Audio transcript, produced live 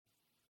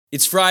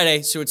It's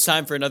Friday, so it's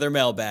time for another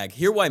mailbag.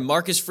 Hear why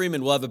Marcus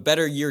Freeman will have a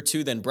better year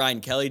two than Brian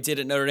Kelly did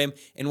at Notre Dame,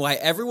 and why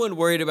everyone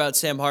worried about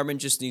Sam Hartman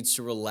just needs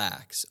to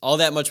relax. All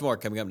that much more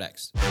coming up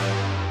next.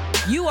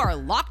 You are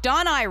Locked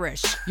On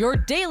Irish, your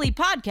daily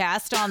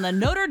podcast on the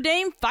Notre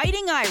Dame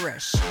Fighting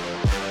Irish.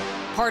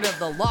 Part of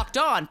the Locked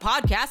On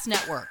Podcast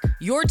Network,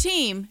 your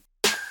team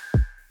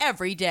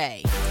every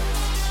day.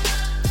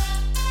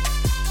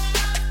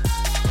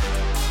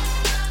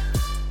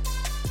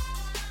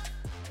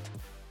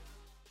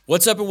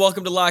 What's up and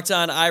welcome to Locked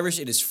On Irish.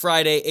 It is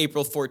Friday,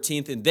 April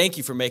 14th, and thank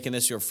you for making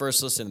this your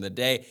first listen of the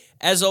day.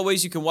 As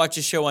always, you can watch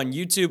the show on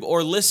YouTube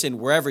or listen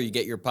wherever you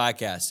get your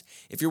podcasts.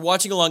 If you're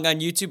watching along on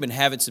YouTube and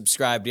haven't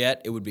subscribed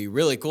yet, it would be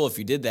really cool if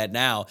you did that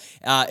now.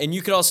 And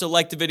you can also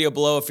like the video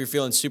below if you're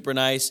feeling super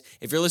nice.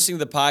 If you're listening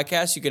to the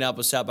podcast, you can help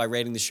us out by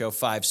rating the show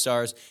 5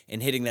 stars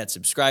and hitting that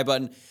subscribe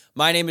button.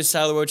 My name is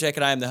Tyler Wojciak,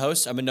 and I am the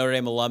host. I'm a Notre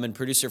Dame alum and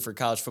producer for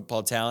college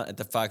football talent at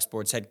the Fox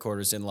Sports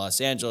headquarters in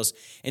Los Angeles.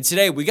 And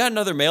today, we got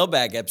another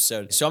mailbag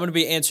episode. So I'm going to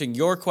be answering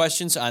your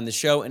questions on the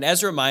show. And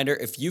as a reminder,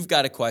 if you've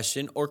got a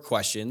question or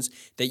questions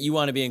that you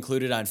want to be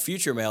included on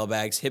future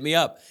mailbags, hit me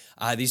up.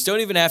 These don't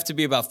even have to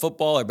be about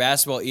football or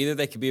basketball either.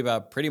 They could be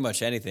about pretty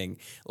much anything.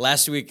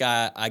 Last week,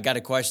 I got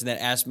a question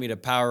that asked me to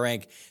power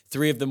rank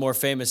 3 of the more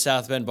famous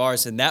South Bend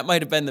bars, and that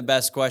might have been the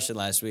best question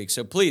last week.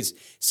 So please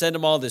send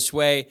them all this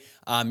way.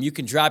 You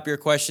can drop your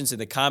questions in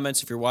the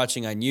comments if you're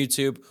watching on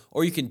YouTube,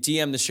 or you can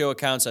DM the show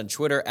accounts on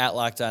Twitter at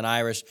Locked On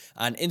Irish,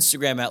 on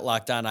Instagram at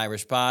Locked On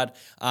Irish Pod,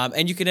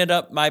 and you can hit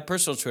up my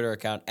personal Twitter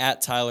account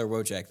at Tyler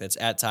Wojciak. That's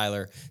at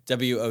Tyler,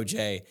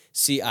 Wojciak.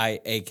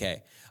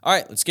 All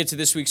right, let's get to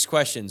this week's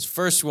questions.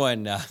 First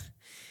one,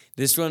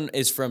 this one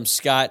is from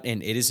Scott,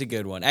 and it is a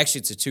good one. Actually,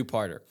 it's a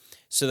two-parter.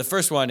 So the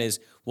first one is,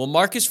 will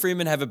Marcus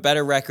Freeman have a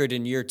better record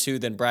in year 2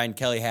 than Brian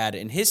Kelly had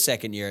in his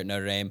second year at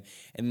Notre Dame?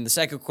 And then the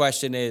second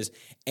question is,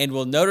 and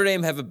will Notre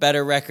Dame have a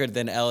better record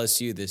than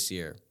LSU this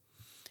year?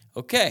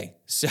 Okay,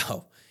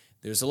 so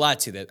there's a lot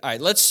to that. All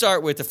right, let's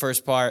start with the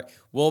first part.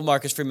 Will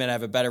Marcus Freeman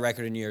have a better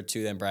record in year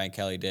 2 than Brian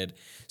Kelly did?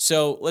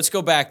 So let's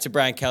go back to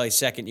Brian Kelly's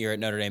second year at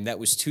Notre Dame. That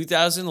was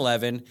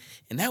 2011,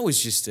 and that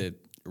was just a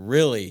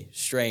really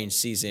strange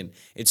season.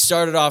 It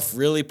started off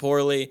really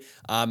poorly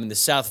in the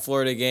South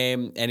Florida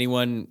game.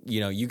 Anyone,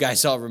 you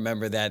guys all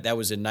remember that. That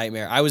was a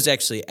nightmare. I was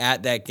actually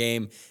at that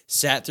game,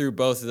 sat through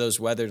both of those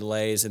weather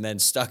delays, and then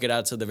stuck it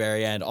out to the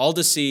very end, all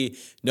to see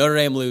Notre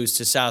Dame lose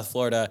to South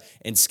Florida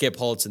and Skip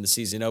Holtz in the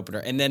season opener.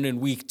 And then in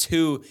week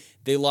 2,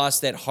 they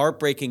lost that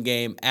heartbreaking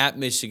game at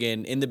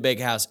Michigan in the Big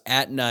House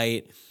at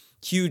night.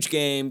 Huge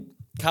game.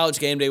 College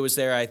Game Day was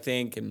there, I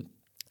think, and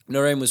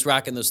Notre Dame was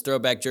rocking those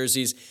throwback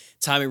jerseys.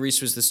 Tommy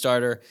Rees was the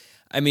starter.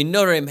 I mean,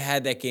 Notre Dame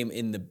had that game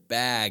in the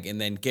bag,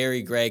 and then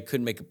Gary Gray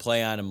couldn't make a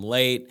play on him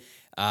late,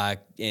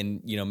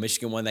 and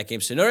Michigan won that game.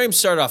 So Notre Dame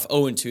started off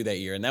 0-2 that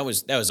year, and that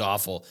was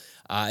awful.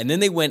 And then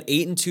they went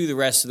 8-2 the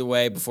rest of the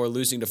way before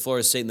losing to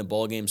Florida State in the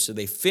bowl game. So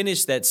they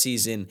finished that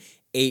season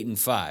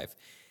 8-5.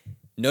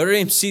 Notre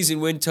Dame's season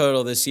win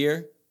total this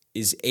year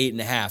is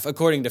 8.5,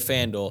 according to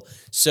FanDuel.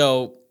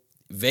 So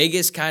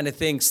Vegas kind of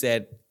thinks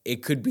that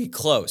it could be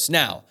close.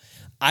 Now,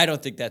 I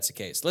don't think that's the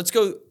case.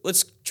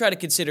 Let's try to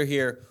consider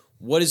here,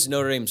 what is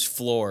Notre Dame's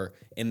floor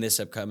in this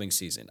upcoming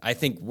season? I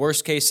think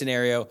worst case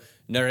scenario,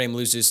 Notre Dame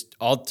loses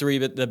all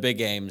 3 of the big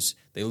games.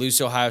 They lose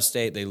to Ohio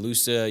State, they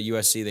lose to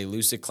USC, they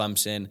lose to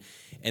Clemson,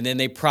 and then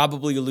they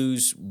probably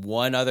lose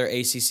one other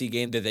ACC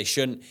game that they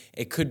shouldn't.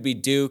 It could be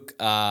Duke,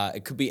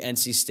 it could be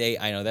NC State.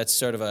 I know that's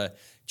sort of a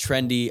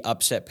trendy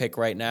upset pick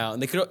right now,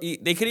 and they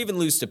could even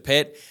lose to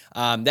Pitt.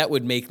 That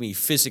would make me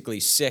physically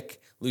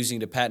sick,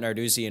 losing to Pat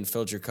Narduzzi and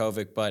Phil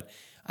Dracovic, but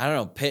I don't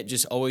know, Pitt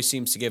just always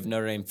seems to give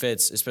Notre Dame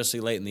fits, especially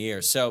late in the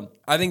year. So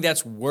I think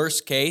that's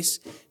worst case.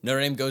 Notre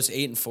Dame goes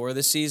 8-4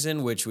 this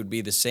season, which would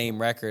be the same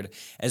record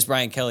as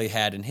Brian Kelly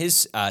had in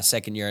his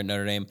second year at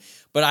Notre Dame.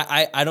 But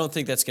I don't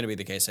think that's going to be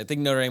the case. I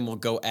think Notre Dame will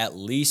go at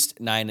least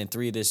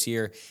 9-3 this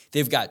year.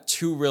 They've got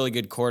 2 really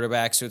good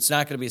quarterbacks, so it's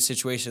not going to be a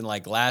situation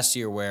like last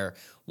year where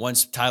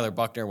once Tyler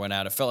Buckner went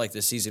out, it felt like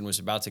the season was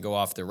about to go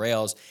off the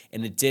rails,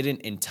 and it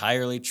didn't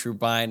entirely. Drew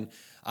Pine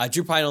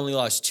only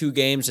lost 2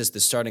 games as the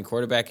starting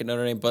quarterback at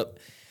Notre Dame, but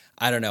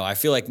I don't know. I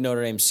feel like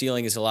Notre Dame's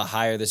ceiling is a lot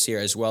higher this year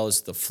as well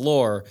as the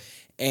floor,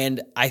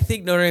 and I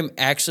think Notre Dame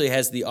actually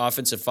has the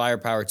offensive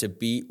firepower to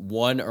beat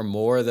one or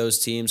more of those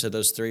teams, of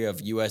those 3 of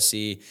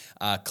USC,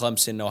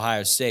 Clemson,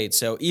 Ohio State.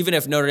 So even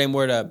if Notre Dame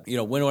were to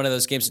win one of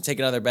those games and take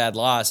another bad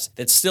loss,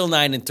 that's still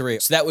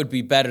 9-3. So that would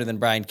be better than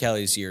Brian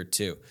Kelly's year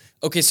 2.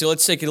 Okay, so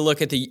let's take a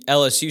look at the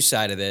LSU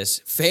side of this.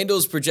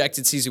 FanDuel's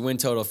projected season win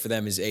total for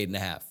them is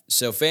 8.5.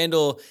 So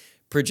FanDuel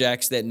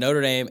projects that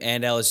Notre Dame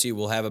and LSU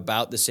will have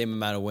about the same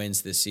amount of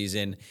wins this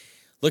season.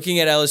 Looking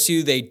at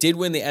LSU, they did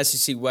win the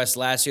SEC West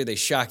last year. They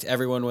shocked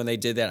everyone when they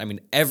did that. I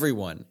mean,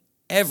 everyone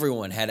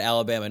everyone had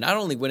Alabama not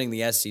only winning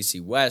the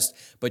SEC West,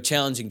 but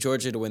challenging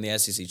Georgia to win the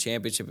SEC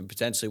Championship and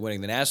potentially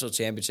winning the National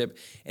Championship,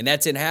 and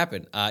that didn't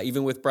happen.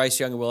 Even with Bryce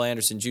Young and Will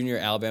Anderson Jr.,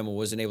 Alabama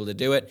wasn't able to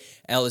do it.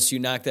 LSU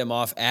knocked them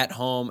off at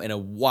home in a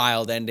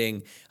wild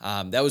ending.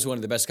 That was one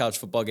of the best college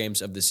football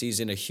games of the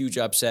season, a huge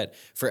upset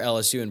for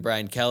LSU and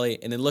Brian Kelly.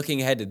 And then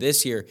looking ahead to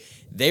this year,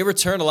 they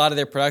return a lot of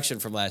their production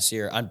from last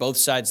year on both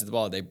sides of the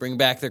ball. They bring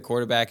back their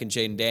quarterback in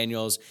Jaden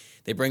Daniels.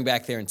 They bring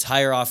back their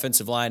entire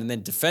offensive line, and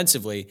then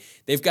defensively,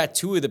 they've got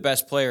two of the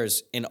best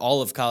players in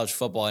all of college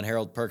football in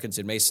Harold Perkins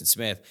and Mason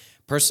Smith.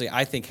 Personally,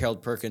 I think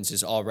Harold Perkins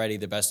is already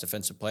the best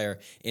defensive player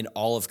in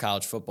all of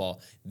college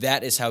football.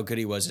 That is how good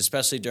he was,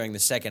 especially during the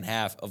second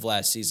half of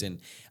last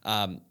season.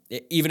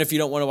 Even if you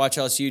don't want to watch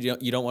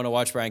LSU, you don't want to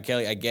watch Brian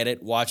Kelly, I get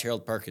it. Watch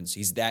Harold Perkins.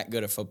 He's that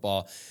good at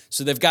football.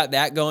 So they've got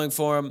that going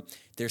for them.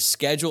 Their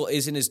schedule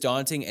isn't as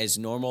daunting as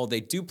normal.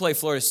 They do play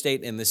Florida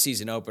State in the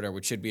season opener,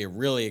 which should be a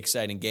really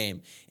exciting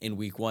game in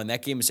week 1.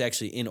 That game is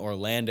actually in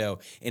Orlando.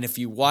 And if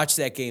you watch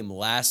that game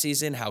last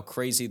season, how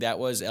crazy that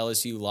was,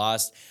 LSU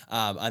lost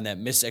on that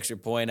missed extra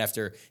point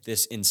after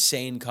this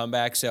insane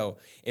comeback. So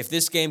if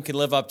this game can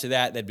live up to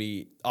that, that'd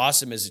be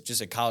awesome as just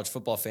a college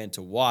football fan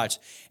to watch.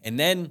 And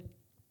then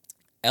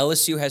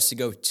LSU has to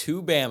go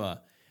to Bama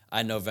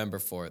on November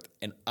 4th.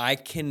 And I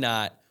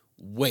cannot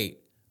wait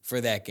for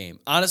that game.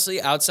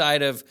 Honestly,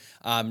 outside of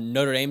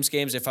Notre Dame's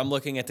games, if I'm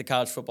looking at the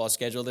college football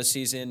schedule this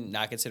season,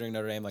 not considering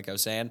Notre Dame, like I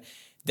was saying,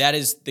 that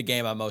is the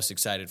game I'm most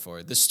excited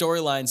for. The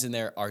storylines in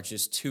there are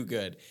just too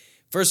good.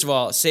 First of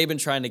all, Saban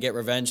trying to get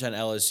revenge on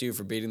LSU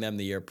for beating them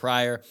the year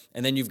prior,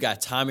 and then you've got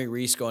Tommy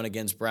Rees going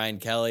against Brian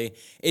Kelly.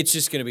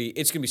 It's gonna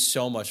be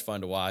so much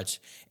fun to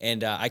watch,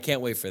 and I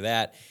can't wait for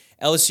that.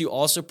 LSU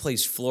also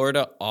plays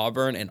Florida,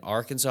 Auburn, and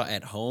Arkansas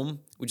at home,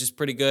 which is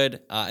pretty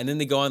good, and then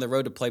they go on the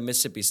road to play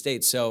Mississippi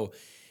State. So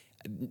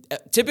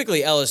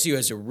typically, LSU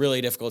has a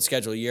really difficult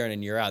schedule year in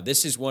and year out.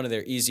 This is one of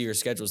their easier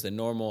schedules than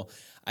normal.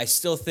 I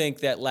still think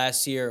that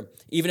last year,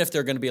 even if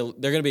they're going to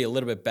be a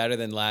little bit better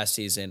than last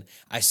season,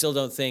 I still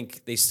don't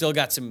think they still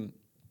got some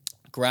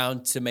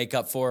ground to make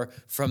up for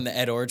from the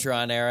Ed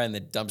Orgeron era and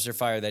the dumpster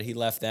fire that he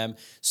left them.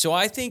 So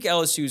I think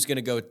LSU is going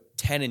to go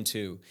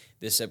 10-2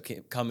 this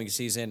upcoming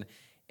season.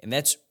 And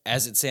that's,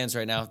 as it stands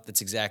right now, that's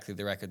exactly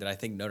the record that I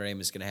think Notre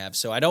Dame is going to have.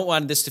 So I don't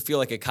want this to feel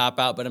like a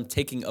cop-out, but I'm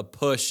taking a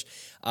push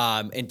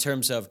in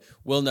terms of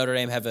will Notre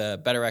Dame have a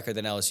better record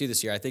than LSU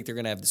this year. I think they're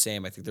going to have the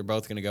same. I think they're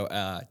both going to go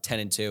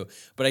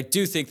 10-2. But I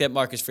do think that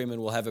Marcus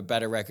Freeman will have a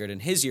better record in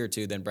his year,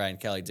 too, than Brian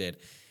Kelly did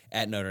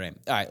at Notre Dame.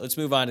 All right, let's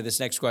move on to this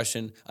next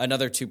question.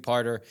 Another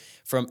two-parter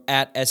from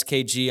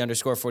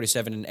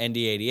 @SKG_47 and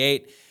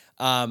ND88.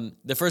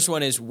 The first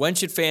one is, when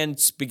should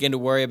fans begin to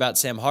worry about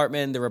Sam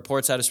Hartman? The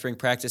reports out of spring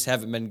practice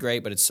haven't been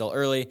great, but it's still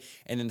early.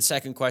 And then the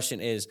second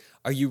question is,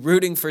 are you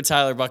rooting for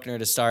Tyler Buchner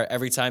to start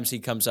every time he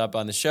comes up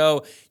on the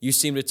show? You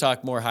seem to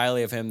talk more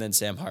highly of him than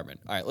Sam Hartman.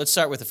 All right, let's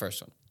start with the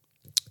first one.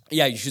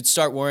 Yeah, you should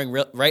start worrying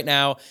right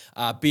now.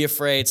 Be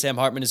afraid. Sam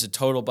Hartman is a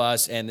total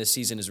bust, and this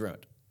season is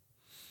ruined.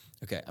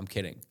 Okay, I'm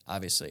kidding,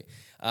 obviously.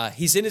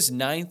 He's in his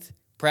 9th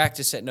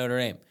practice at Notre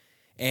Dame,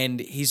 and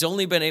he's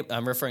only been able –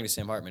 I'm referring to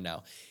Sam Hartman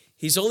now.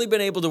 He's only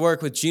been able to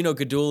work with Gino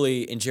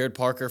Guidugli and Jared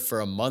Parker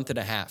for a month and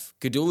a half.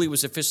 Guidugli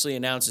was officially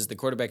announced as the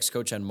quarterback's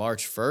coach on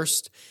March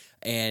 1st,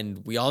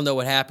 and we all know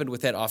what happened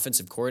with that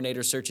offensive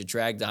coordinator search. It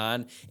dragged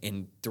on,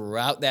 and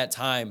throughout that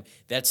time,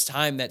 that's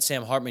time that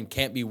Sam Hartman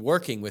can't be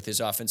working with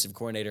his offensive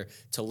coordinator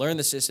to learn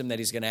the system that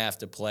he's going to have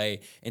to play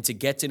and to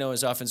get to know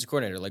his offensive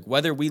coordinator. Like,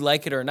 whether we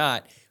like it or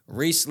not,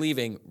 Reese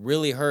leaving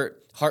really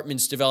hurt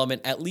Hartman's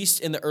development, at least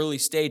in the early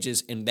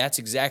stages, and that's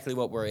exactly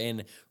what we're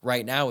in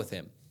right now with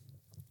him.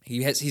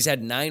 He's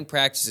had 9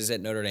 practices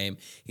at Notre Dame.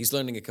 He's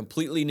learning a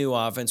completely new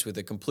offense with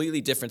a completely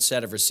different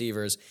set of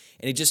receivers,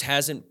 and he just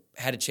hasn't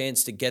had a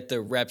chance to get the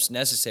reps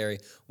necessary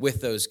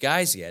with those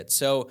guys yet.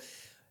 So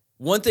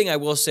one thing I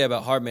will say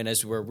about Hartman,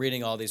 as we're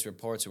reading all these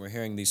reports and we're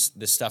hearing this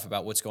stuff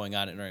about what's going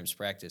on at Notre Dame's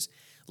practice,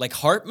 like,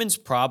 Hartman's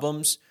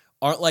problems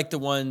aren't like the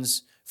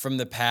ones from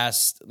the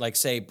past, like,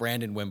 say,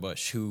 Brandon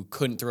Wimbush, who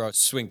couldn't throw a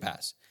swing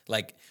pass.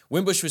 Like,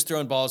 Wimbush was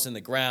throwing balls in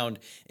the ground,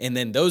 and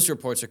then those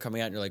reports are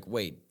coming out, and you're like,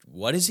 wait,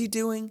 what is he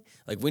doing?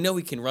 Like, we know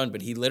he can run,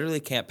 but he literally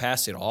can't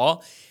pass at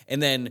all.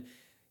 And then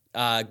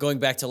going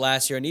back to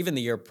last year and even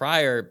the year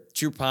prior,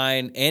 Drew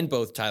Pine and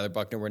both Tyler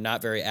Buchner were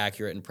not very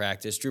accurate in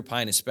practice. Drew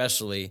Pine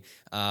especially,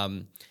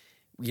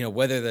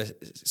 whether the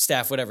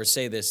staff would ever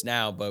say this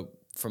now, but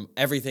from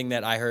everything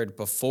that I heard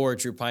before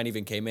Drew Pine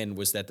even came in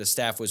was that the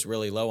staff was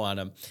really low on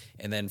him.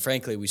 And then,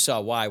 frankly, we saw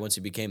why once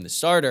he became the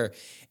starter.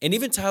 And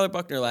even Tyler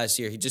Buchner last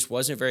year, he just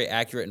wasn't very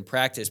accurate in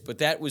practice, but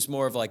that was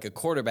more of like a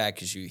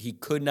quarterback issue. He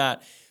could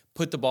not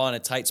put the ball in a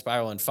tight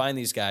spiral and find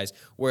these guys,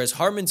 whereas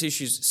Hartman's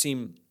issues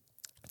seem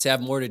to have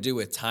more to do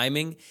with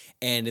timing.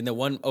 And in the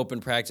one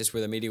open practice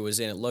where the media was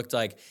in, it looked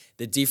like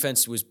the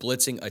defense was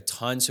blitzing a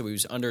ton, so he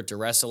was under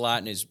duress a lot.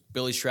 And his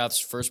Billy Stroud's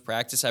first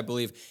practice, I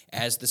believe,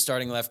 as the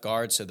starting left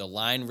guard, so the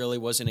line really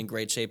wasn't in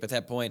great shape at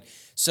that point.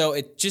 So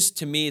it just,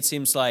 to me, it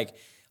seems like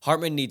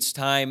Hartman needs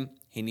time,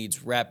 he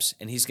needs reps,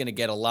 and he's going to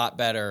get a lot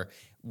better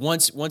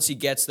once he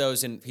gets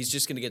those, and he's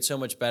just going to get so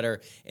much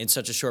better in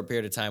such a short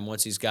period of time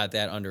once he's got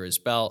that under his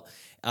belt.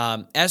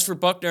 As for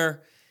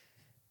Buckner,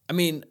 I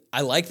mean,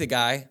 I like the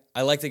guy.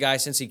 I like the guy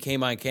since he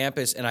came on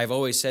campus, and I've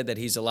always said that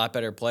he's a lot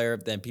better player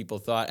than people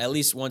thought. At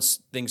least once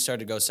things started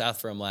to go south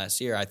for him last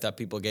year, I thought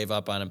people gave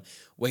up on him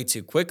way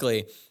too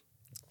quickly.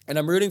 And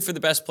I'm rooting for the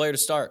best player to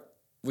start,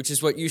 which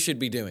is what you should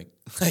be doing.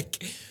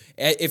 Like,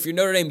 if you're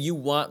Notre Dame, you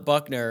want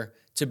Buckner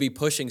to be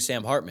pushing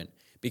Sam Hartman,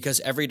 because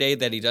every day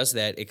that he does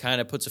that, it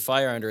kind of puts a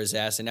fire under his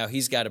ass, and now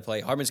he's got to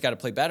play. Hartman's got to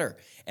play better.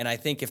 And I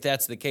think if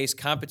that's the case,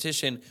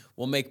 competition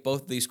will make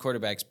both of these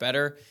quarterbacks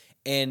better.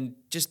 And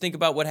just think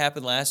about what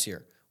happened last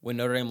year when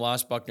Notre Dame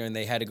lost Buckner and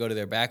they had to go to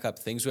their backup.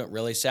 Things went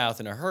really south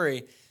in a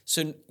hurry.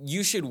 So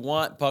you should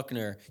want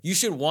Buckner. You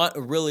should want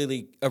a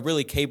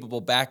really capable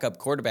backup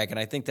quarterback, and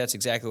I think that's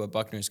exactly what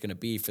Buckner is going to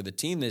be for the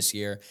team this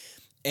year.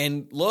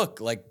 And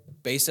look, like,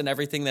 based on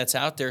everything that's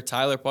out there,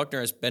 Tyler Buckner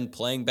has been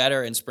playing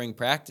better in spring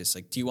practice.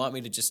 Like, do you want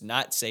me to just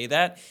not say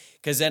that?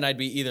 Because then I'd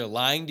be either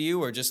lying to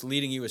you or just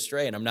leading you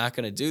astray, and I'm not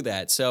going to do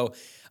that. So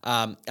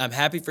I'm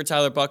happy for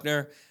Tyler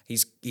Buckner.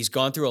 He's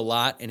gone through a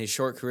lot in his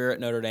short career at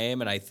Notre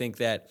Dame, and I think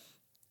that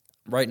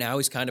right now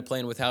he's kind of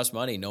playing with house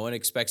money. No one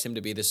expects him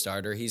to be the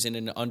starter. He's in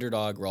an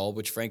underdog role,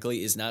 which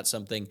frankly is not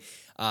something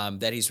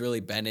that he's really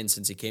been in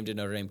since he came to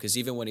Notre Dame, because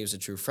even when he was a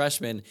true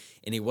freshman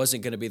and he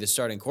wasn't going to be the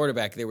starting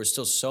quarterback, there was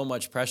still so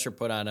much pressure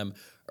put on him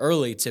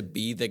early to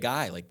be the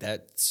guy. Like,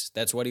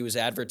 that's what he was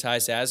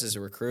advertised as a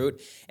recruit.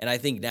 And I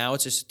think now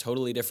it's just a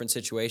totally different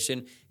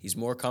situation. He's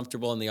more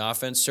comfortable in the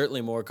offense,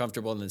 certainly more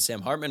comfortable than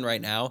Sam Hartman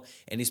right now,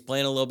 and he's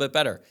playing a little bit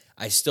better.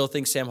 I still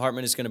think Sam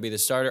Hartman is going to be the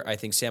starter. I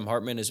think Sam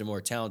Hartman is a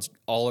more talented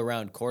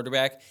all-around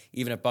quarterback,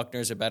 even if Buckner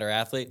is a better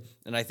athlete.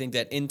 And I think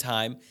that in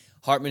time,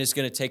 Hartman is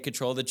going to take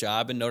control of the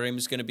job, and Notre Dame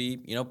is going to be,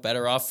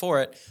 better off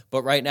for it.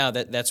 But right now,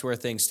 that's where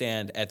things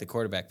stand at the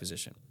quarterback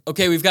position.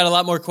 Okay, we've got a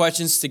lot more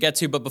questions to get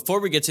to, but before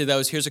we get to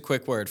those, here's a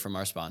quick word from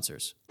our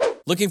sponsors.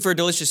 Looking for a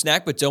delicious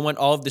snack but don't want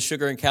all of the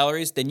sugar and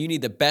calories? Then you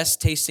need the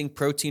best tasting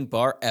protein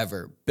bar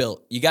ever,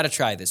 Built. You got to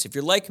try this. If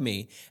you're like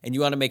me and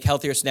you want to make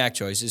healthier snack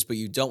choices, but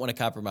you don't want to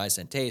compromise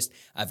on taste,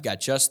 I've got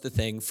just the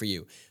thing for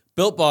you.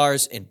 Built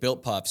Bars and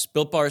Built Puffs.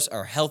 Built Bars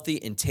are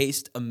healthy and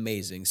taste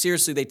amazing.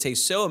 Seriously, they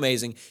taste so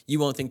amazing, you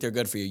won't think they're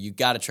good for you. You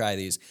got to try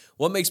these.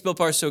 What makes Built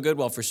Bars so good?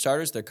 Well, for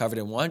starters, they're covered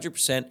in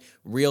 100%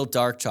 real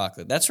dark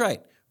chocolate. That's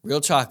right,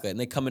 real chocolate. And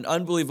they come in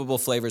unbelievable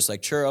flavors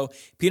like churro,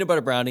 peanut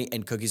butter brownie,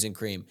 and cookies and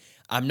cream.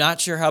 I'm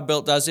not sure how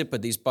Built does it,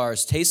 but these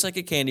bars taste like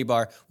a candy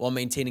bar while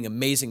maintaining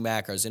amazing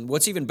macros. And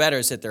what's even better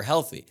is that they're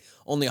healthy.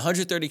 Only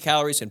 130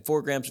 calories and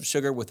 4 grams of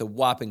sugar with a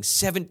whopping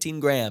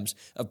 17 grams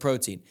of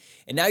protein.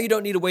 And now you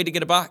don't need to wait to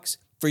get a box.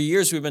 For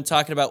years, we've been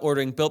talking about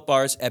ordering Built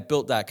Bars at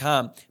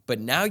Built.com, but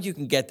now you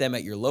can get them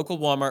at your local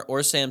Walmart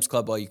or Sam's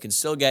Club, while you can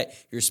still get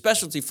your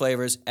specialty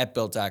flavors at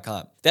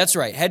Built.com. That's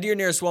right. Head to your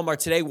nearest Walmart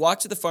today, walk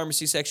to the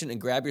pharmacy section, and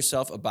grab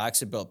yourself a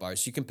box of Built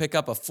Bars. You can pick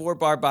up a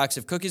 4-bar box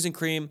of cookies and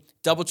cream,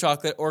 double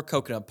chocolate, or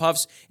coconut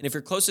puffs. And if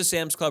you're close to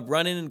Sam's Club,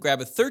 run in and grab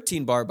a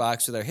 13-bar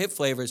box with our hit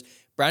flavors,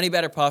 Brownie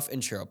Batter Puff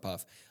and Churro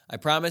Puff. I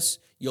promise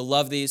you'll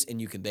love these,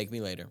 and you can thank me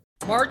later.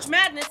 March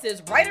Madness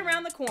is right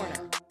around the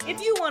corner.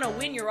 If you want to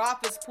win your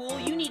office pool,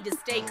 you need to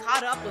stay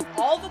caught up with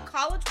all the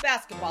college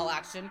basketball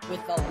action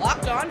with the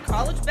Locked On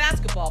College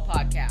Basketball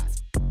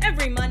Podcast.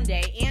 Every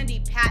Monday,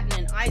 Andy Patton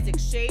and Isaac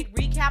Shade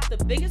recap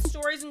the biggest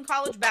stories in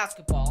college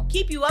basketball,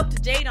 keep you up to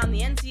date on the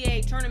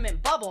NCAA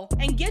tournament bubble,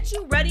 and get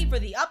you ready for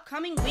the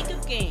upcoming week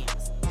of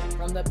games.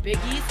 From the Big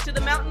East to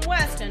the Mountain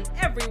West and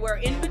everywhere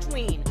in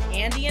between,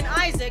 Andy and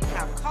Isaac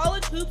have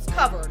college hoops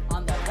covered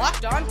on the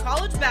Locked On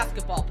College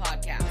Basketball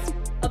Podcast.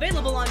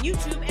 Available on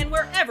YouTube and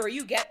wherever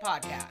you get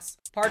podcasts.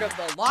 Part of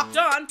the Locked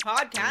On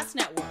Podcast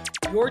Network.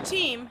 Your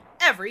team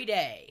every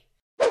day.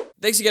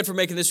 Thanks again for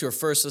making this your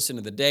first listen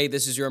of the day.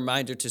 This is your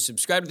reminder to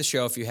subscribe to the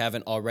show if you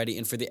haven't already.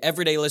 And for the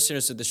everyday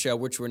listeners of the show,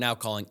 which we're now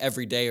calling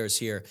everydayers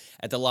here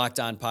at the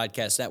Locked On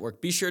Podcast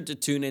Network, be sure to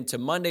tune in to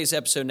Monday's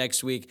episode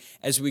next week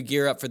as we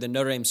gear up for the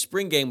Notre Dame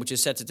spring game, which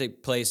is set to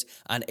take place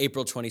on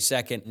April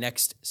 22nd,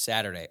 next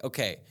Saturday.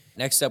 Okay,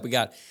 next up we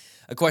got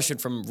a question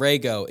from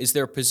Rago. Is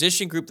there a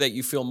position group that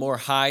you feel more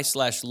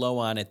high/low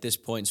on at this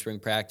point in spring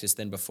practice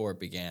than before it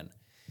began?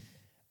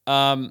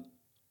 I'm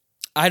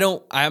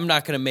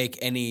not going to make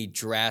any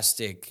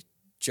drastic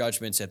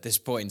judgments at this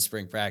point in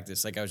spring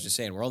practice. Like I was just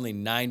saying, we're only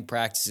 9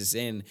 practices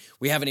in.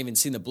 We haven't even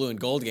seen the blue and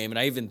gold game, and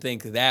I even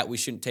think that we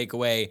shouldn't take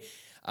away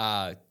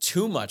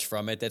too much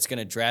from it that's going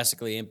to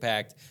drastically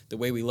impact the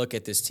way we look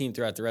at this team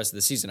throughout the rest of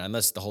the season,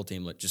 unless the whole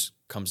team just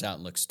comes out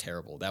and looks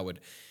terrible. That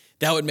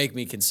would make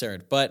me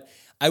concerned. But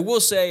I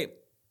will say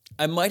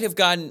I might have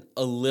gotten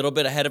a little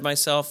bit ahead of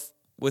myself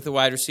with the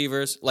wide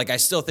receivers. Like, I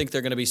still think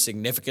they're going to be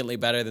significantly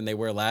better than they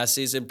were last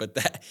season, but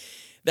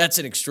that's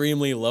an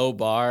extremely low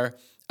bar.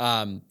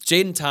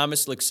 Jaden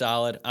Thomas looks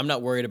solid. I'm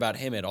not worried about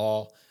him at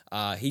all.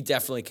 He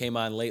definitely came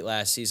on late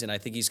last season. I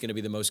think he's going to be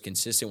the most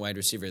consistent wide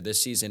receiver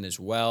this season as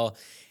well.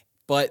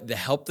 But the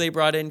help they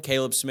brought in,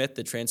 Caleb Smith,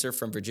 the transfer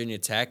from Virginia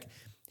Tech,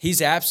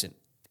 he's absent.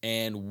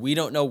 And we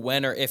don't know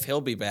when or if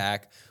he'll be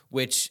back.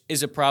 which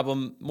is a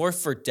problem more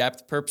for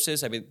depth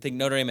purposes. I think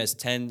Notre Dame has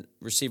 10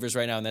 receivers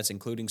right now, and that's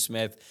including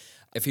Smith.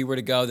 If he were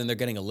to go, then they're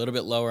getting a little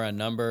bit lower on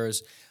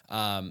numbers.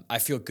 I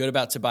feel good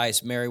about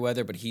Tobias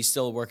Merriweather, but he's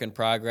still a work in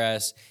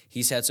progress.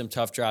 He's had some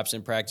tough drops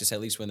in practice,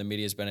 at least when the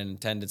media's been in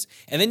attendance.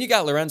 And then you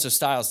got Lorenzo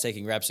Styles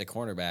taking reps at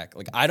cornerback.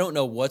 Like, I don't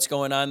know what's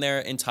going on there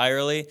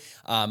entirely.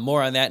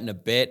 More on that in a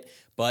bit.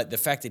 But the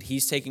fact that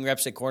he's taking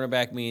reps at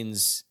cornerback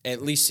means,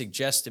 at least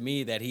suggests to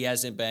me, that he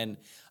hasn't been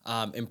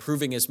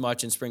improving as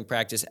much in spring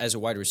practice as a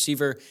wide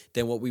receiver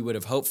than what we would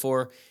have hoped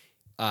for.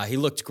 He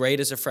looked great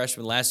as a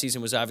freshman. Last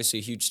season was obviously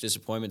a huge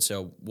disappointment,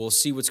 so we'll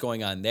see what's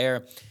going on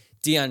there.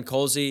 Deion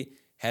Colsey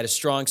had a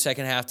strong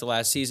second half to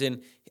last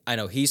season. I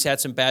know he's had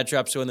some bad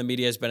drops when the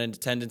media has been in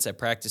attendance at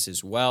practice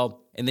as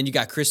well. And then you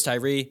got Chris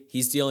Tyree.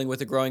 He's dealing with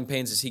the growing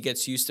pains as he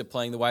gets used to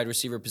playing the wide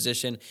receiver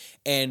position.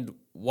 And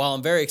while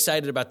I'm very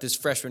excited about this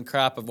freshman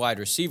crop of wide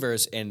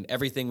receivers and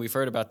everything we've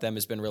heard about them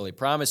has been really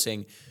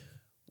promising,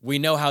 we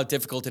know how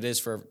difficult it is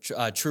for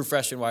a true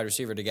freshman wide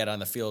receiver to get on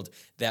the field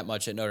that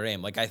much at Notre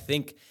Dame. Like, I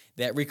think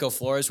that Rico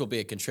Flores will be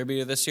a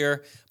contributor this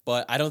year,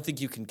 but I don't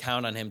think you can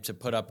count on him to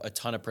put up a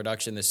ton of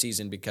production this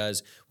season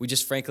because we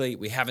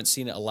haven't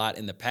seen it a lot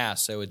in the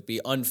past. So it'd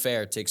be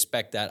unfair to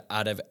expect that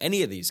out of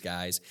any of these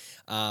guys.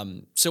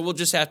 So we'll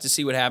just have to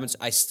see what happens.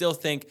 I still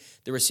think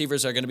the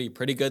receivers are going to be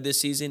pretty good this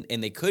season,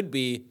 and they could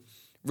be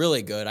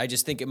really good. I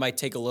just think it might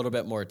take a little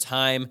bit more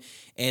time,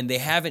 and they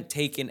haven't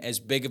taken as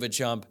big of a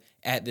jump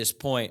at this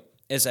point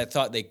as I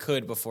thought they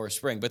could before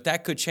spring. But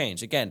that could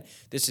change. Again,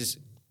 this is,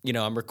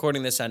 I'm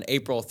recording this on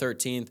April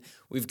 13th.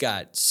 We've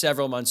got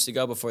several months to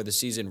go before the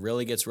season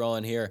really gets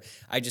rolling here.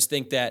 I just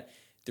think that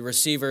the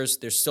receivers,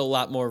 there's still a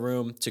lot more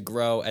room to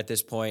grow at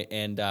this point,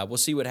 and we'll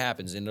see what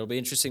happens. And it'll be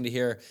interesting to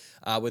hear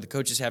what the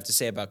coaches have to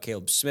say about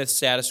Caleb Smith's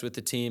status with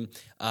the team,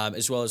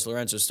 as well as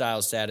Lorenzo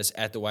Styles' status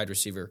at the wide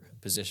receiver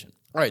position.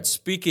 All right,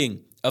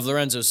 speaking of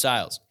Lorenzo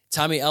Styles,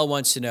 Tommy L.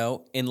 wants to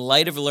know, in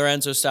light of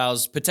Lorenzo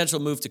Styles'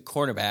 potential move to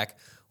cornerback,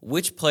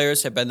 which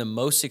players have been the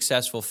most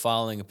successful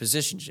following a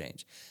position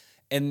change?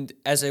 And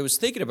as I was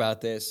thinking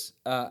about this,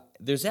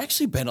 there's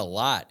actually been a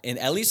lot,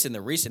 at least in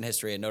the recent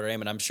history at Notre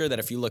Dame, and I'm sure that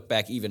if you look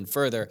back even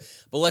further,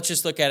 but let's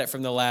just look at it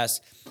from the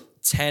last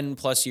 10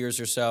 plus years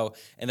or so.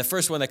 And the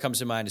first one that comes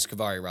to mind is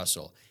Kavari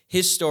Russell.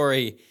 His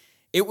story,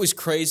 it was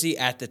crazy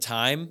at the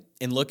time,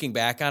 and looking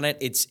back on it,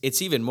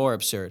 it's even more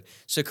absurd.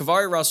 So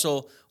Kavari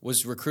Russell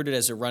was recruited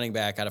as a running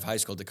back out of high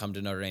school to come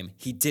to Notre Dame.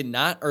 He did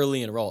not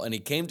early enroll, and he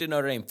came to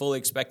Notre Dame fully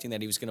expecting that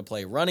he was going to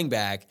play running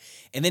back,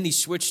 and then he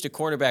switched to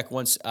cornerback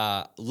once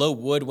Low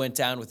Wood went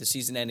down with a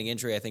season-ending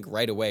injury, I think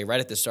right away, right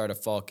at the start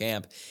of fall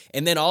camp.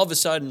 And then all of a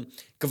sudden,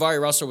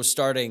 Kavari Russell was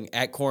starting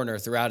at corner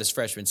throughout his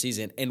freshman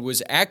season and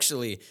was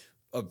actually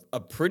a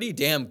pretty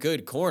damn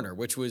good corner,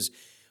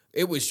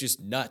 it was just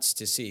nuts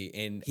to see.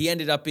 And he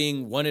ended up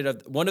being one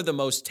of the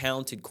most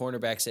talented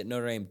cornerbacks at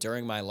Notre Dame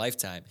during my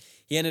lifetime.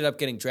 He ended up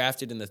getting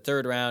drafted in the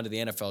third round of the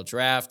NFL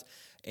draft,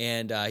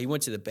 and he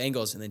went to the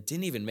Bengals and then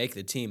didn't even make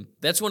the team.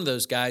 That's one of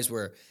those guys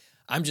where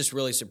I'm just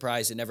really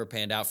surprised it never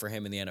panned out for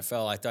him in the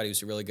NFL. I thought he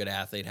was a really good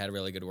athlete, had a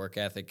really good work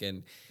ethic,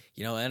 and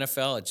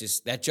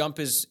NFL, that jump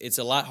it's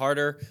a lot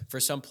harder for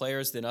some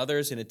players than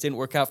others, and it didn't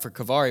work out for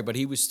Kavari, but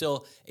he was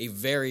still a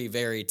very,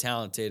 very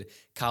talented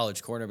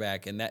college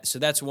cornerback, and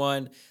that's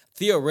one.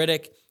 Theo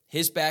Riddick,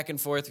 his back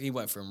and forth, he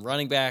went from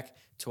running back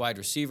to wide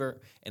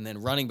receiver and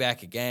then running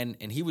back again,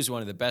 and he was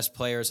one of the best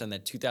players on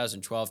that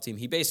 2012 team.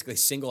 He basically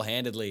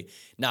single-handedly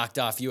knocked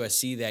off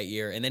USC that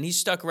year, and then he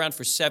stuck around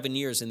for 7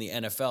 years in the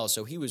NFL,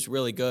 so he was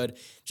really good,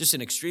 just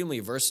an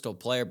extremely versatile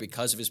player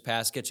because of his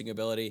pass-catching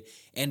ability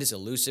and his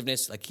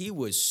elusiveness. Like, he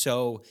was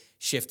so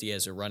shifty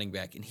as a running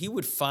back, and he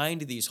would find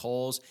these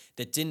holes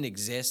that didn't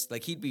exist.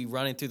 Like, he'd be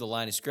running through the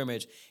line of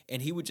scrimmage,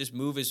 and he would just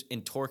move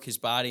and torque his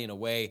body in a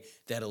way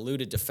that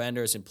eluded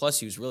defenders, and plus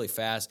he was really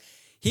fast.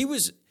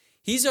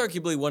 He's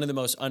arguably one of the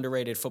most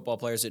underrated football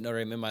players at Notre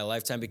Dame in my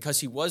lifetime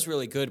because he was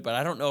really good, but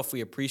I don't know if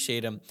we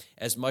appreciate him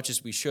as much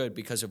as we should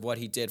because of what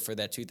he did for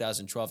that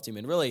 2012 team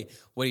and really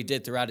what he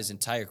did throughout his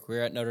entire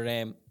career at Notre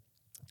Dame.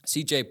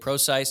 CJ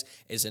Prosise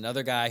is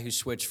another guy who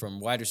switched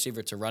from wide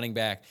receiver to running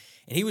back,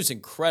 and he was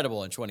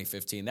incredible in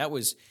 2015. That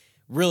was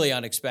really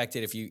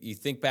unexpected. If you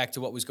think back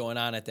to what was going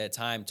on at that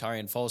time,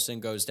 Tarian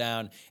Folston goes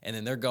down, and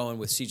then they're going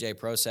with CJ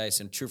Prosise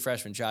and true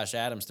freshman Josh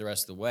Adams the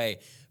rest of the way.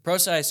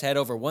 Prosise had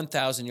over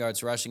 1,000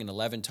 yards rushing and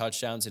 11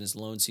 touchdowns in his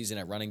lone season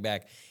at running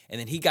back, and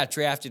then he got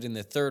drafted in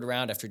the third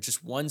round after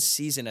just one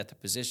season at the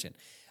position.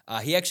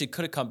 He actually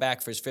could have come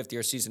back for his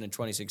fifth-year season in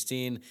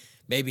 2016.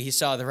 Maybe he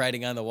saw the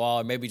writing on the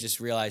wall, or maybe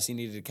just realized he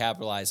needed to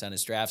capitalize on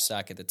his draft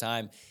stock at the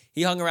time.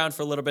 He hung around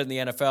for a little bit in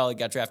the NFL. He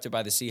got drafted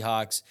by the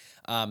Seahawks,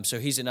 so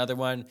he's another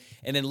one.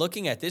 And then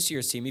looking at this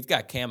year's team, you've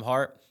got Cam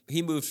Hart.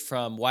 He moved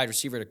from wide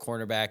receiver to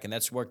cornerback, and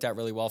that's worked out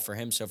really well for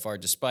him so far,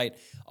 despite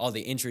all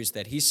the injuries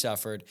that he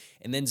suffered.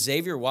 And then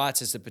Xavier Watts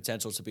has the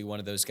potential to be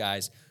one of those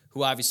guys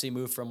who obviously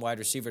moved from wide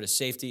receiver to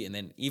safety and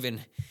then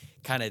even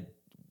kind of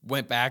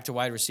went back to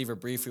wide receiver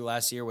briefly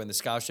last year when the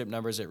scholarship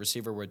numbers at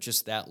receiver were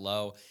just that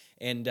low.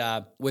 And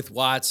with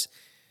Watts,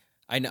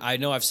 I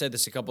know I've said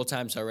this a couple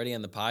times already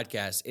on the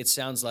podcast. It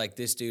sounds like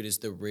this dude is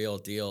the real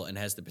deal and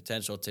has the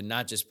potential to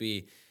not just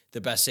be the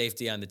best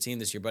safety on the team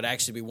this year, but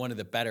actually be one of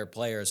the better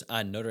players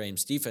on Notre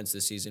Dame's defense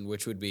this season,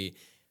 which would be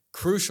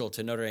crucial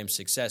to Notre Dame's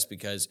success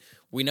because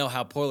we know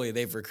how poorly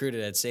they've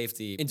recruited at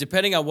safety. And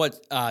depending on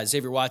what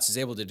Xavier Watts is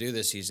able to do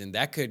this season,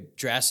 that could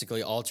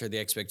drastically alter the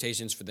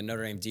expectations for the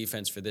Notre Dame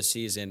defense for this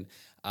season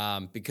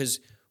because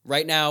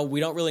right now,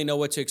 we don't really know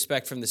what to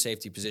expect from the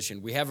safety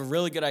position. We have a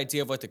really good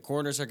idea of what the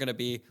corners are going to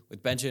be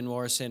with Benjamin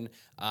Morrison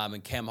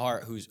and Cam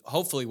Hart, who's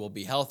hopefully will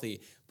be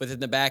healthy. But in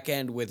the back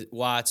end with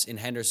Watts and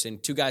Henderson,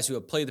 two guys who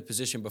have played the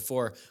position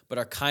before but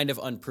are kind of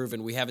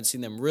unproven. We haven't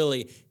seen them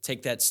really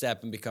take that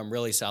step and become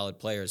really solid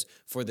players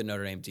for the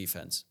Notre Dame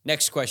defense.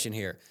 Next question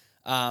here.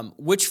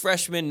 Which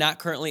freshman not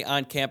currently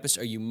on campus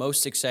are you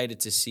most excited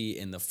to see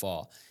in the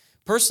fall?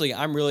 Personally,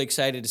 I'm really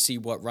excited to see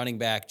what running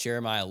back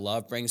Jeremiah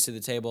Love brings to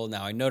the table.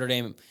 Now, I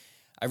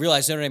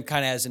realize Notre Dame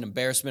kind of has an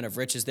embarrassment of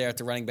riches there at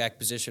the running back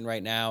position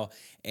right now.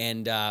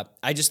 And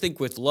I just think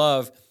with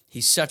Love,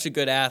 he's such a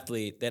good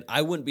athlete that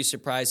I wouldn't be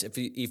surprised if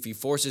he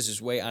forces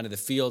his way onto the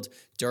field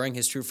during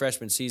his true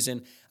freshman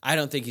season. I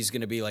don't think he's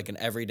going to be like an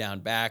every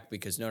down back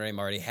because Notre Dame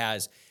already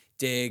has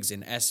Diggs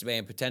and Esteve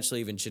and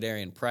potentially even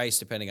Chidarian Price,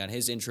 depending on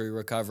his injury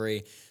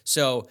recovery.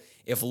 So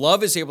if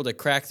Love is able to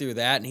crack through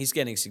that and he's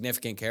getting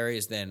significant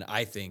carries, then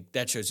I think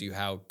that shows you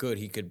how good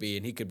he could be,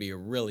 and he could be a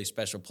really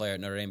special player at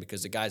Notre Dame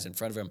because the guys in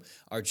front of him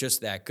are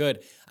just that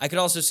good. I could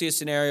also see a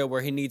scenario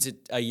where he needs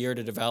a year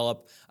to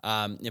develop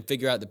and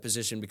figure out the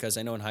position because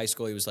I know in high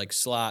school he was like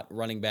slot,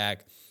 running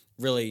back,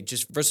 really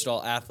just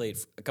versatile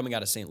athlete coming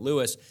out of St.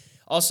 Louis.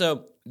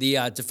 Also, the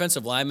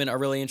defensive linemen are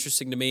really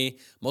interesting to me,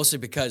 mostly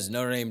because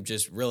Notre Dame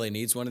just really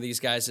needs one of these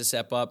guys to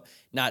step up,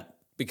 not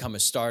become a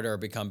starter or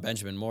become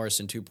Benjamin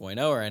Morrison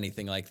 2.0 or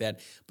anything like that.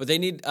 But they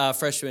need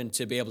freshmen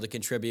to be able to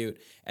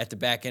contribute at the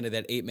back end of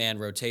that 8-man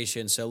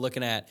rotation. So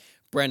looking at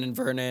Brendan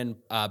Vernon,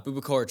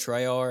 Boubacar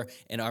Traore,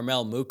 and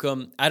Armel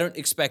Mukam, I don't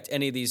expect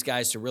any of these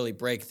guys to really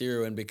break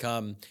through and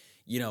become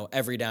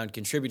every down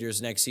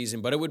contributors next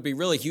season, but it would be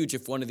really huge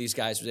if one of these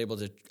guys was able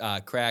to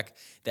crack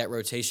that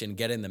rotation,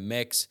 get in the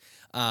mix.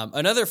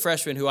 Another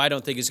freshman who I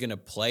don't think is going to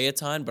play a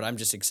ton, but I'm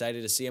just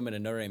excited to see him in a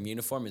Notre Dame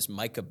uniform is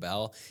Micah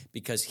Bell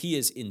because he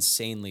is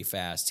insanely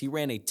fast. He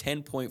ran a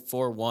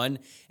 10.41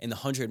 in the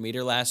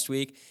 100-meter last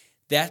week.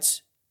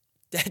 That's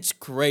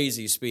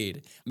crazy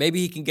speed.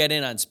 Maybe he can get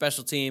in on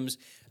special teams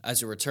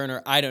as a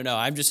returner. I don't know.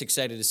 I'm just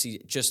excited to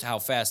see just how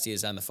fast he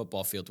is on the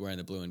football field wearing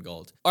the blue and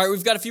gold. All right,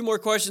 we've got a few more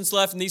questions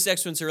left, and these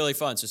next ones are really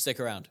fun, so stick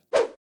around.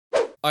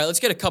 All right, let's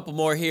get a couple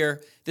more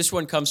here. This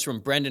one comes from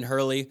Brendan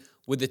Hurley.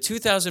 Would the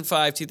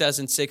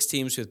 2005-2006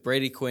 teams with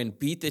Brady Quinn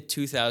beat the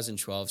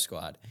 2012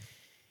 squad?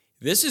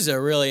 This is a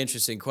really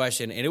interesting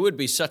question, and it would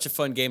be such a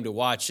fun game to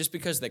watch just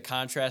because of the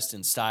contrast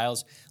in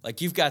styles.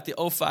 Like, you've got the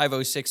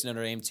 05-06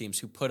 Notre Dame teams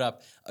who put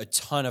up a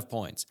ton of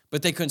points,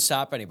 but they couldn't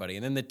stop anybody.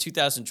 And then the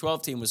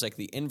 2012 team was like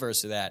the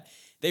inverse of that.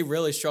 They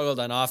really struggled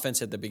on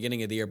offense at the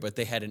beginning of the year, but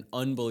they had an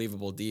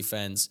unbelievable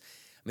defense.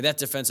 I mean, that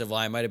defensive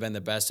line might have been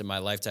the best in my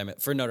lifetime,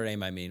 for Notre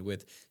Dame,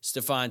 with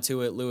Stephon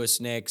Tuitt, Lewis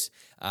Nix,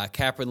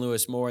 Capron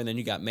Lewis Moore, and then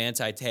you got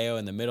Manti Te'o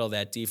in the middle of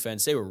that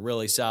defense. They were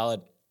really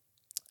solid.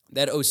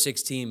 That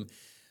 06 team,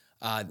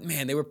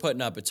 they were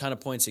putting up a ton of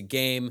points a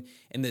game,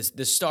 and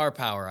the star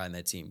power on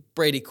that team.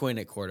 Brady Quinn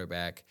at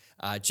quarterback,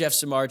 Jeff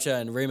Samardzija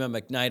and Rima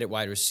McKnight at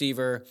wide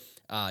receiver.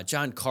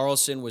 John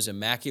Carlson was a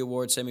Mackey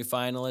Award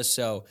semifinalist.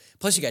 So,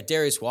 plus you got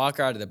Darius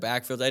Walker out of the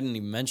backfield. I didn't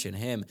even mention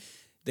him.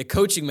 The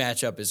coaching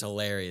matchup is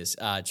hilarious.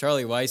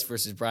 Charlie Weiss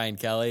versus Brian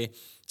Kelly,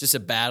 just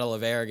a battle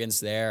of arrogance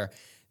there.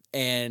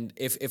 And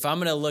if I'm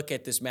going to look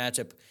at this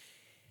matchup,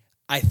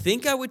 I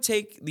think I would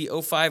take the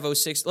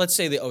 05-06. Let's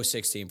say the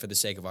 06 team for the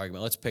sake of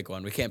argument. Let's pick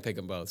one. We can't pick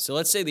them both. So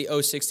let's say the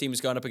 06 team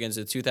is going up against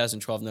the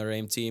 2012 Notre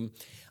Dame team.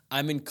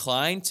 I'm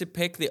inclined to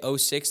pick the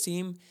 06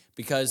 team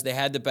because they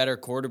had the better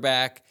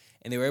quarterback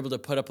and they were able to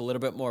put up a little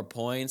bit more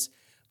points.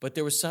 But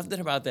there was something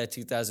about that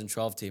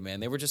 2012 team,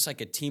 man. They were just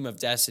like a team of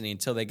destiny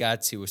until they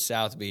got to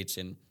South Beach.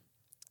 And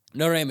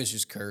Notre Dame is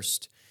just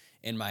cursed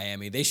in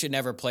Miami. They should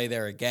never play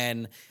there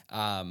again.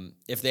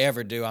 If they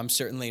ever do, I'm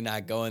certainly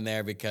not going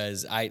there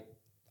because I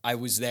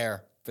was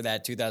there for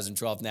that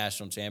 2012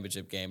 national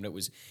championship game.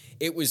 And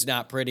it was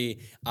not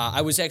pretty.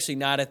 I was actually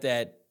not at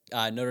that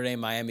Notre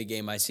Dame-Miami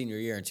game my senior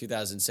year in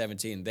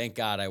 2017. Thank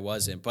God I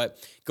wasn't. But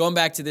going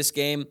back to this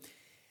game,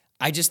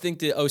 I just think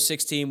the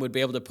 06 team would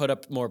be able to put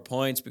up more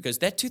points because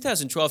that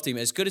 2012 team,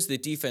 as good as the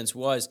defense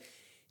was,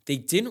 they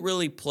didn't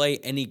really play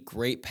any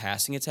great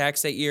passing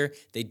attacks that year.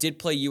 They did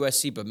play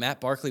USC, but Matt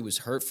Barkley was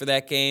hurt for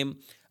that game.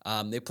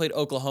 They played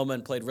Oklahoma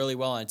and played really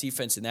well on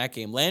defense in that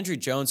game. Landry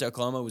Jones,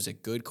 Oklahoma, was a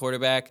good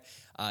quarterback.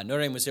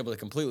 Notre Dame was able to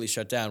completely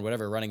shut down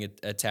whatever running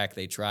attack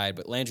they tried,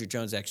 but Landry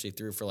Jones actually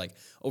threw for like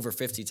over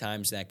 50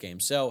 times in that game.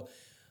 So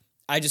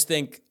I just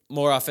think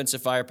more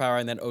offensive firepower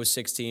in that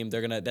 06 team.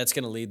 That's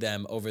gonna lead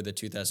them over the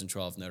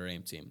 2012 Notre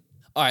Dame team.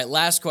 All right,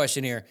 last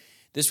question here.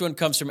 This one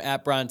comes from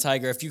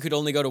 @BronTiger. If you could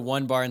only go to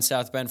one bar in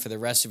South Bend for the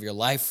rest of your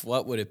life,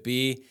 what would it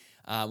be?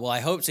 Well,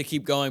 I hope to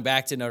keep going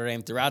back to Notre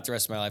Dame throughout the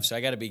rest of my life, so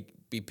I got to be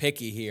be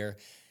picky here.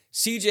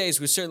 CJ's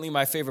was certainly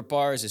my favorite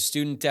bar as a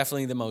student,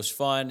 definitely the most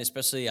fun,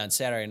 especially on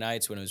Saturday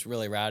nights when it was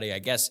really rowdy. I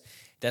guess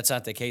that's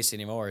not the case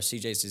anymore.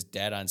 CJ's is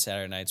dead on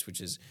Saturday nights,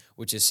 which is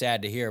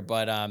sad to hear.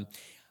 But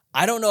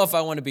I don't know if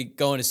I want to be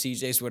going to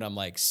CJ's when I'm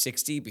like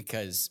 60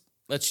 because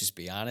let's just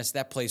be honest,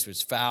 that place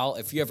was foul.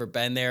 If you ever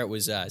been there, it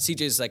was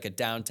CJ's like a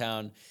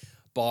downtown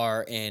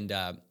bar and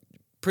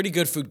pretty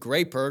good food,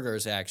 great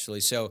burgers actually.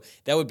 So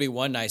that would be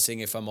one nice thing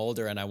if I'm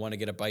older and I want to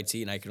get a bite to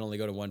eat and I can only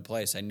go to one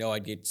place. I know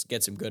I'd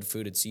get some good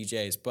food at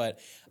CJ's, but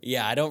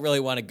yeah, I don't really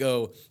want to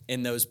go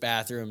in those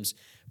bathrooms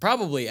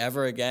probably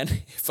ever again,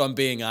 if I'm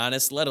being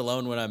honest, let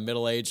alone when I'm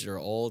middle-aged or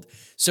old.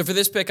 So for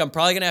this pick, I'm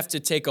probably going to have to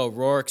take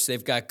O'Rourke's.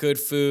 They've got good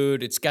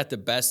food. It's got the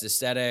best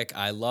aesthetic.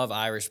 I love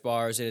Irish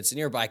bars, and it's a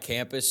nearby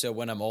campus, so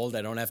when I'm old,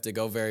 I don't have to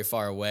go very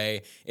far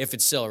away if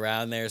it's still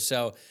around there.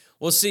 So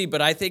we'll see, but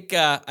I think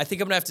I'm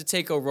going to have to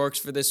take O'Rourke's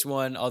for this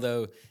one,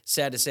 although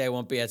sad to say I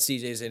won't be at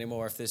CJ's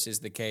anymore if this is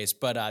the case.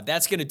 But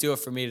that's going to do it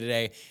for me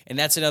today, and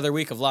that's another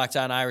week of Locked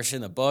On Irish in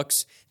the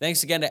books.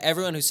 Thanks again to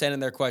everyone who sent in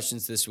their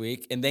questions this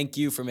week, and thank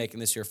you for making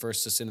this your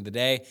first listen of the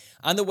day.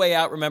 On the way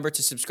out, remember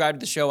to subscribe to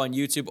the show on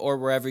YouTube or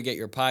wherever you get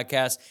your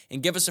podcasts,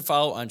 and give us a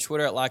follow on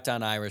Twitter at Locked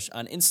On Irish,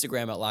 on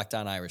Instagram at Locked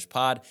On Irish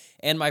Pod,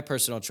 and my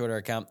personal Twitter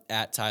account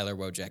at Tyler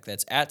Wojciak.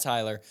 That's at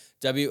Tyler,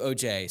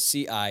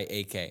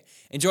 Wojciak.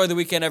 Enjoy the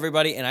weekend,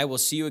 everybody, and I will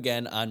see you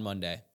again on Monday.